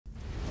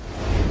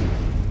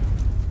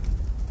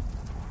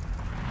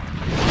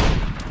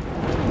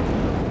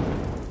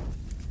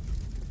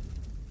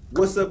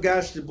What's up,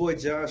 guys? It's your boy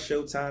Josh.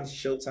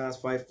 Showtime's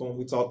Fight Phone.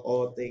 We talk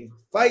all things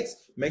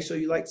fights. Make sure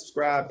you like,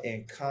 subscribe,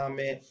 and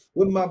comment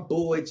with my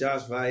boy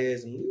Josh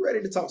Valles. And we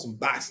ready to talk some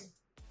boxing.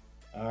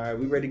 All right,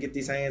 we ready to get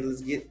these hands.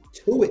 Let's get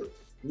to it.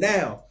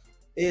 Now,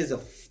 it has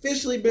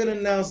officially been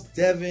announced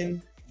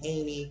Devin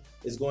Haney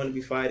is going to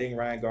be fighting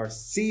Ryan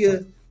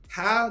Garcia.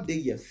 How do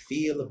you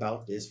feel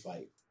about this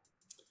fight?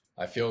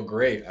 I feel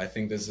great. I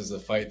think this is a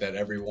fight that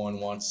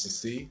everyone wants to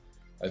see.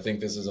 I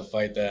think this is a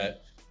fight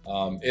that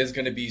is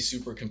going to be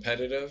super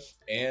competitive.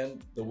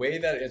 And the way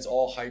that it's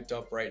all hyped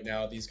up right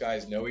now, these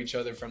guys know each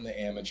other from the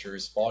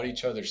amateurs, fought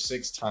each other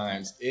 6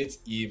 times. It's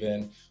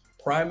even.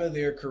 Prime of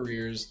their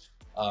careers,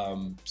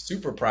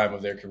 super prime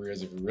of their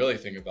careers if you really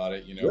think about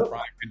it. You know,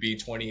 Prime could be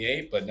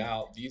 28, but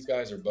now these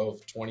guys are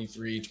both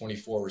 23,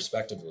 24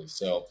 respectively.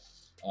 So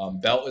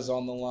belt is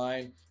on the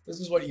line. This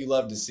is what you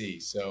love to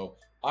see. So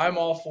I'm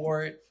all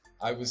for it.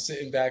 I was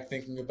sitting back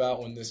thinking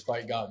about when this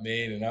fight got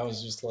made, and I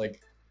was just like,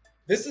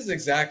 this is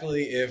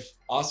exactly if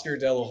Oscar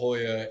De La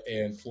Hoya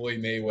and Floyd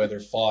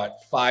Mayweather fought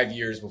 5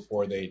 years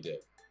before they did,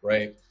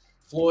 right?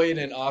 Floyd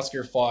and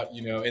Oscar fought,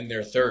 you know, in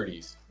their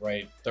 30s,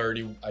 right?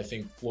 30, I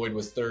think Floyd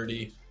was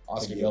 30.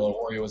 Oscar De La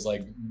Hoya was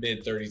like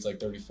mid-30s, like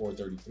 34,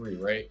 33,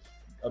 right?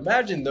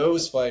 Imagine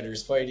those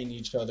fighters fighting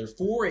each other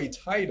for a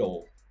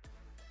title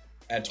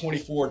at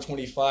 24,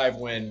 25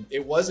 when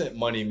it wasn't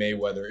Money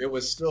Mayweather. It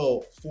was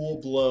still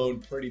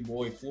full-blown pretty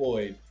boy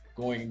Floyd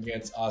going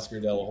against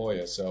Oscar De La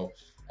Hoya. So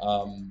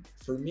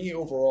for me,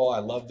 overall, I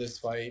love this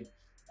fight.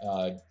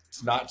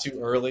 It's not too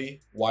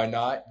early. Why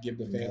not? Give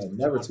the fans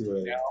never too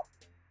early. Now.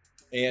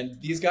 And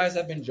these guys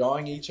have been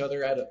jawing each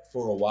other at it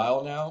for a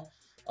while now.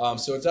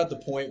 So it's at the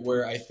point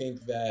where I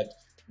think that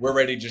we're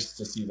ready just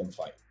to see them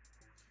fight.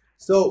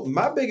 So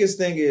my biggest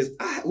thing is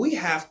we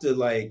have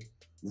to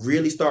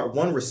really start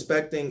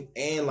respecting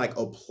and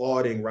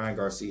applauding Ryan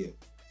Garcia.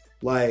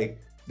 Like,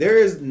 there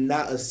is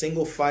not a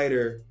single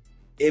fighter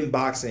in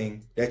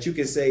boxing that you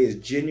can say is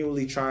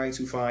genuinely trying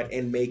to find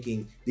and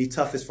making the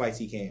toughest fights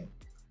he can.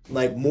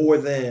 Like, more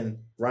than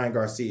Ryan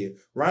Garcia.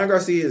 Ryan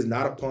Garcia is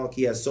not a punk.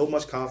 He has so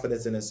much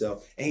confidence in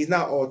himself, and he's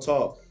not all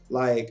talk.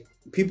 Like,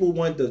 people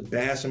want to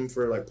bash him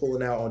for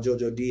pulling out on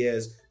Jojo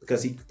Diaz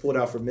because he pulled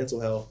out for mental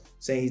health,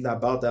 saying he's not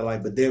about that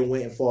life, but then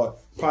went and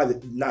fought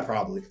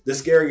the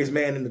scariest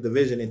man in the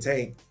division in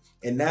Tank,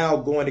 and now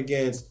going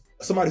against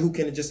somebody who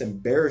can just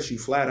embarrass you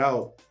flat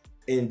out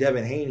in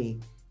Devin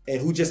Haney, and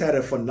who just had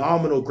a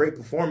phenomenal, great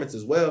performance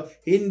as well.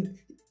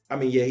 I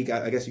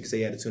guess you could say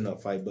he had a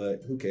tune-up fight,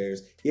 but who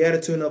cares? He had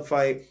a tune-up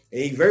fight,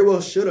 and he very well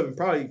should have and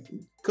probably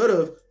could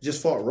have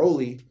just fought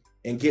Rolly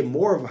and get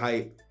more of a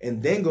hype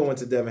and then go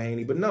into Devin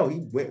Haney. But no,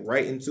 he went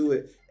right into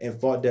it and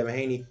fought Devin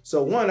Haney.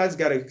 So one, I just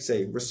got to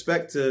say,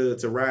 respect to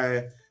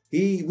Ryan.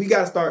 We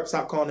got to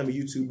stop calling him a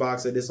YouTube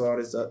boxer, this, all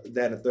this, that,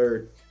 and the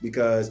third,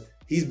 because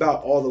he's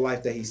about all the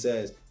life that he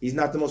says. He's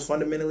not the most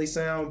fundamentally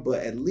sound, but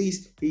at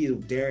least he's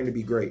daring to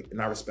be great.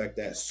 And I respect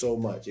that so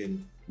much.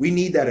 And we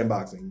need that in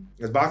boxing.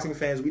 As boxing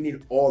fans, we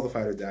need all the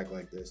fighters to act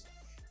like this.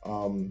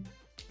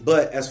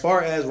 But as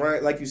far as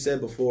Ryan, like you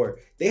said before,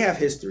 they have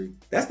history.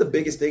 That's the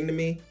biggest thing to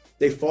me.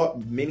 They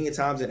fought many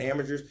times in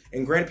amateurs.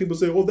 And granted, people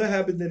say, oh, that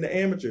happened in the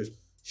amateurs.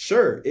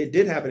 Sure, it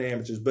did happen in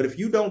amateurs. But if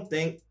you don't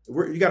think,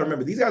 you got to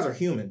remember, these guys are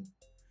human.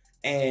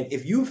 And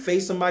if you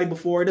face somebody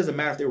before, it doesn't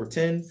matter if they were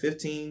 10,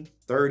 15,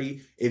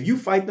 30. If you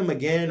fight them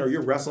again, or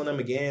you're wrestling them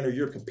again, or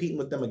you're competing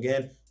with them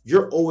again,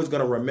 you're always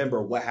going to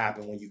remember what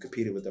happened when you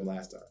competed with them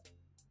last time.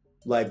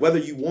 Like, whether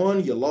you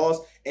won, you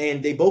lost,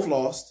 and they both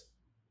lost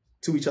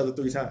to each other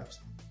 3 times.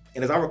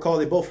 And as I recall,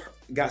 they both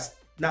got,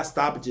 not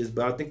stoppages,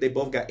 but I think they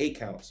both got 8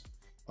 counts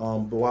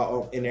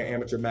while in their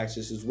amateur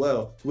matches as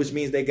well, which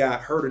means they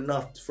got hurt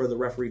enough for the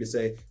referee to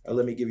say,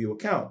 let me give you a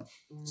count.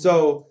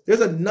 So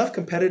there's enough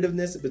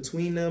competitiveness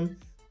between them.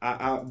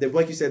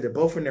 Like you said, they're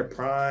both in their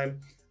prime.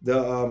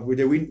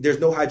 There's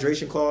no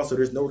hydration clause, so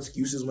there's no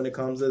excuses when it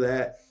comes to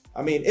that.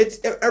 I mean, it's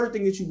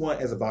everything that you want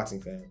as a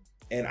boxing fan.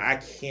 And I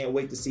can't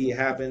wait to see it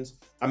happens.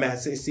 I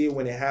see it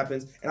when it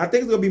happens. And I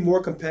think it's going to be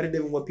more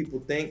competitive than what people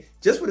think,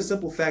 just for the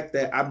simple fact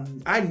that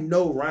I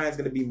know Ryan's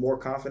going to be more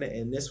confident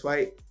in this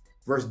fight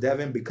versus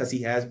Devin because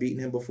he has beaten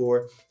him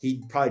before.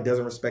 He probably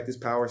doesn't respect his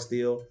power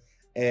still.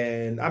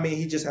 And,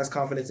 he just has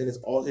confidence in his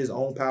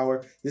own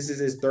power. This is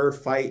his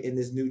 3rd fight in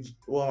this new...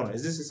 Well, hold on.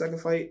 Is this his 2nd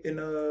fight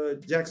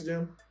in Jack's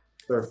gym?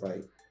 3rd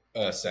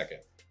fight. Second.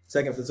 So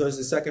it's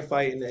the 2nd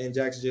fight in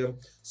Jack's gym.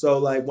 So,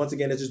 once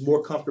again, it's just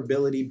more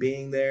comfortability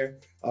being there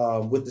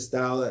with the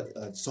style.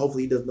 So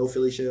hopefully he does no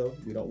Philly shell.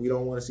 We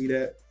don't want to see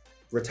that.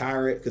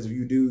 Retire it, because if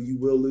you do, you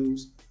will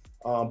lose.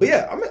 But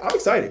yeah, I'm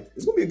excited.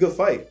 It's gonna be a good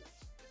fight.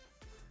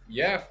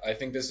 Yeah, I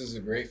think this is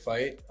a great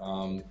fight.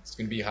 It's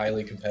gonna be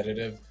highly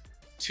competitive.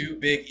 2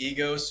 big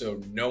egos,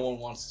 so no one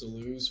wants to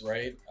lose,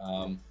 right?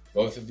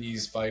 Both of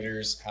these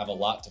fighters have a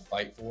lot to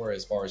fight for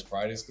as far as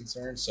pride is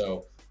concerned.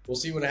 So we'll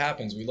see what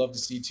happens. We love to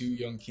see 2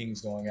 young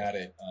kings going at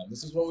it.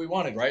 This is what we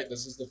wanted, right?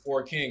 This is the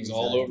 4 kings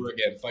all over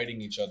again fighting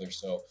each other.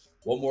 So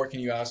what more can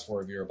you ask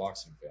for if you're a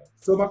boxing fan?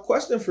 So my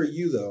question for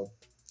you, though,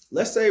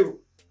 let's say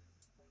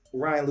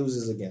Ryan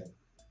loses again.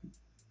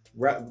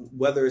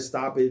 whether it's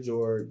stoppage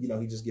or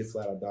he just get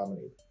flat out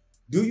dominated.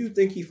 Do you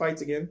think he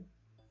fights again?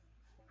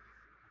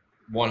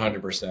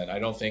 100%. I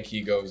don't think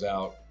he goes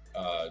out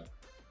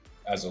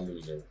as a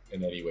loser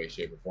in any way,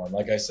 shape, or form.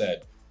 Like I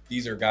said,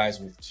 these are guys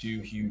with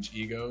two huge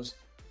egos.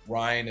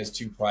 Ryan is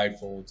too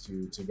prideful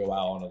to go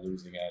out on a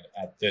losing end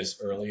at this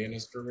early in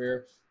his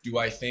career. Do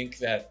I think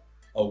that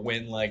a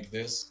win like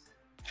this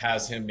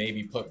has him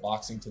maybe put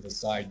boxing to the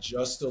side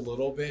just a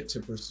little bit to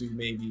pursue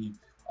maybe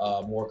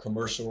more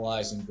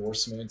commercialized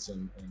endorsements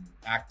and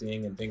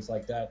acting and things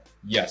like that?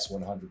 Yes,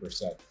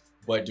 100%.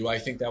 But do I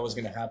think that was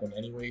going to happen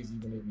anyways,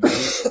 even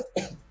if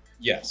he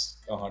yes,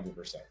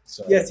 100%.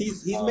 So yes,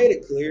 he's made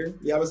it clear.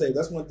 Yeah, I would say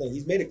that's one thing.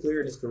 He's made it clear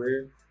in his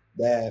career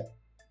that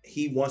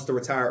he wants to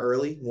retire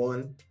early,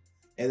 one,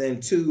 and then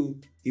two,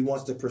 he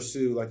wants to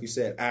pursue, like you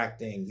said,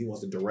 acting. He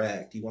wants to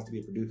direct. He wants to be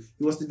a producer.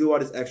 He wants to do all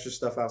this extra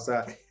stuff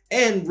outside.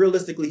 And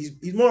realistically,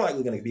 he's more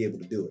likely going to be able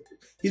to do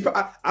it.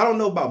 I don't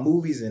know about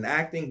movies and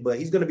acting, but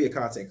he's going to be a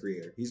content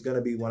creator. He's going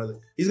to be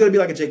he's going to be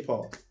like a Jake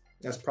Paul.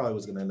 That's probably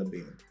what's going to end up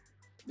being.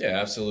 Yeah,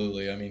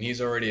 absolutely. I mean,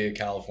 he's already a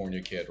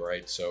California kid,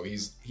 right? So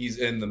he's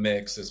in the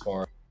mix as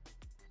far as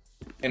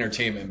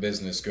entertainment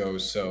business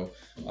goes. So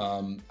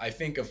I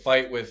think a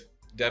fight with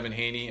Devin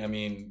Haney, I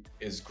mean,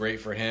 is great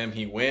for him.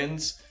 He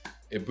wins.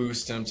 It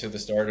boosts him to the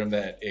stardom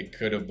that it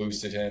could have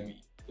boosted him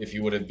if he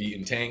would have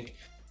beaten Tank.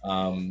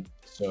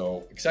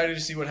 So excited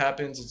to see what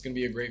happens. It's going to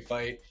be a great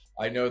fight.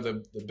 I know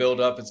the build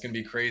up, it's going to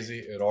be crazy.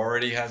 It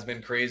already has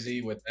been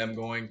crazy with them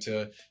going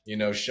to,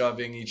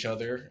 shoving each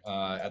other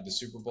at the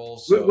Super Bowl.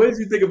 So what did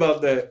you think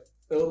about that?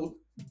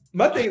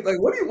 My thing, like,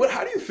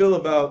 how do you feel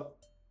about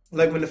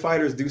like when the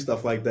fighters do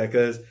stuff like that?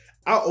 Because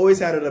I always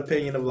had an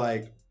opinion of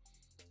like,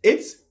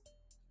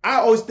 I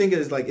always think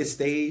it's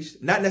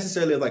staged, not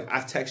necessarily like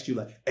I text you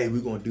like, hey,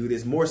 we're going to do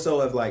this. More so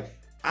of like,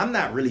 I'm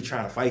not really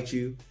trying to fight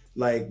you.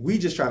 Like, we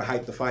just try to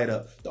hype the fight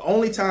up. The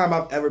only time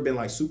I've ever been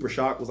like super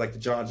shocked was like the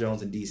John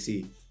Jones in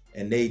DC,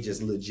 and they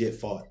just legit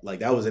fought. Like,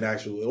 that was an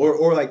actual,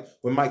 or like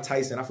when Mike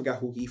Tyson, I forgot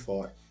who he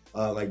fought,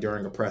 like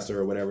during a presser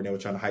or whatever, and they were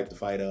trying to hype the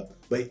fight up.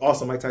 But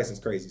also Mike Tyson's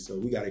crazy, so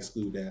we got to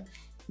exclude that.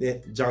 Yeah,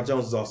 John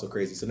Jones is also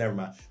crazy, so never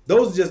mind.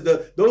 Those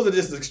are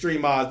just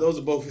extreme odds. Those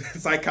are both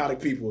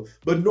psychotic people.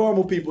 But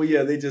normal people,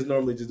 yeah, they just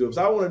normally just do it.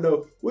 So I want to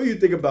know, what do you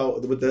think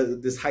about with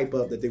this hype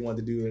up that they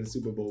wanted to do in the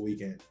Super Bowl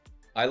weekend?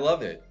 I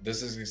love it.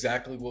 This is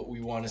exactly what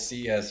we want to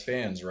see as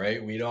fans,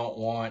 right? We don't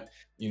want,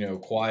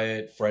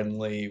 quiet,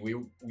 friendly.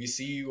 We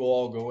see you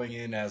all going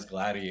in as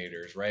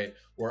gladiators, right?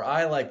 Where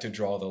I like to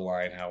draw the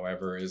line,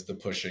 however, is the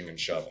pushing and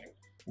shoving.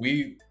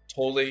 We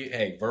totally,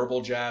 hey, verbal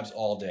jabs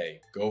all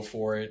day. Go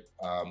for it.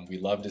 We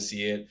love to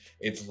see it.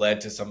 It's led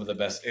to some of the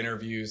best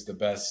interviews, the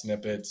best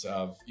snippets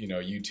of,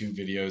 YouTube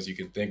videos you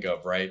can think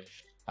of, right?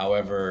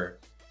 However,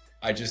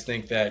 I just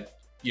think that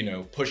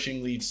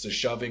pushing leads to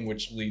shoving,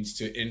 which leads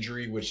to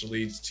injury, which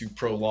leads to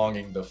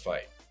prolonging the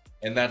fight.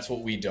 And that's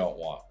what we don't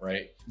want,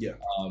 right? Yeah.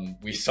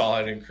 We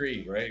saw it in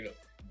Creed, right?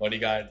 Buddy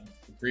got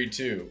Creed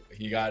 2.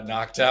 He got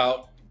knocked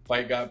out.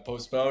 Fight got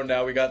postponed.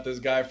 Now we got this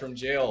guy from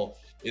jail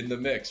in the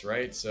mix,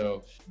 right?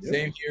 So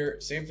yeah.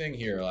 Same thing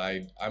here.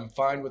 I'm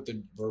fine with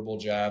the verbal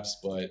jabs,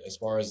 but as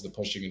far as the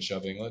pushing and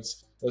shoving,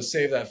 let's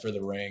save that for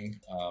the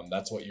ring.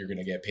 That's what you're going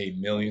to get paid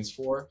millions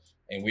for.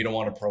 And we don't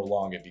want to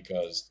prolong it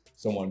because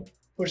someone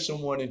push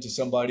someone into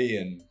somebody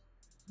and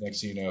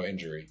next thing you know,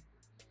 injury.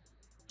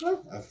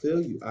 I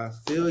feel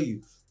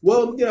you.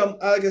 Well,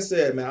 like I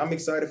said, man, I'm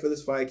excited for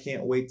this fight.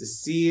 Can't wait to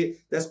see it.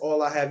 That's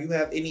all I have. You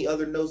have any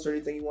other notes or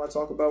anything you want to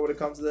talk about when it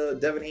comes to the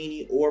Devin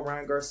Haney or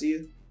Ryan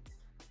Garcia?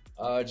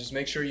 Just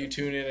make sure you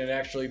tune in and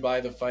actually buy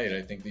the fight.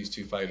 I think these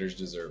two fighters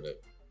deserve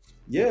it.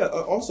 Yeah.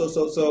 Also,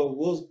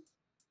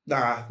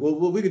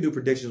 we can do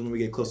predictions when we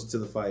get closer to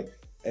the fight.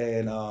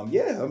 And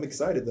yeah, I'm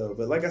excited though.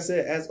 But like I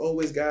said, as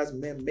always, guys,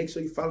 man, make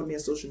sure you follow me on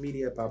social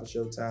media at Papa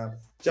Showtime,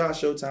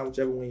 Josh Showtime,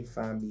 whichever one you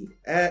find me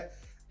at.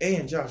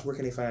 And Josh, where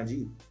can they find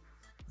you?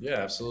 Yeah,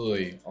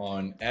 absolutely.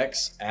 On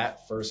X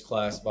at First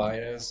Class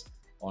Valles.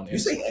 On Instagram. You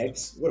say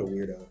X? What a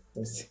weirdo.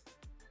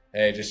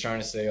 Hey, just trying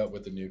to stay up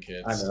with the new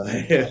kids. I know.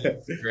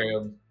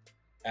 Instagram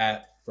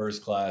at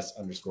First Class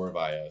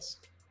 _Valles.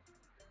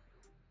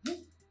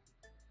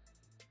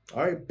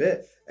 All right,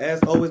 bet.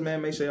 As always,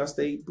 man, make sure y'all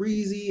stay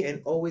breezy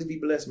and always be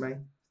blessed,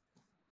 man.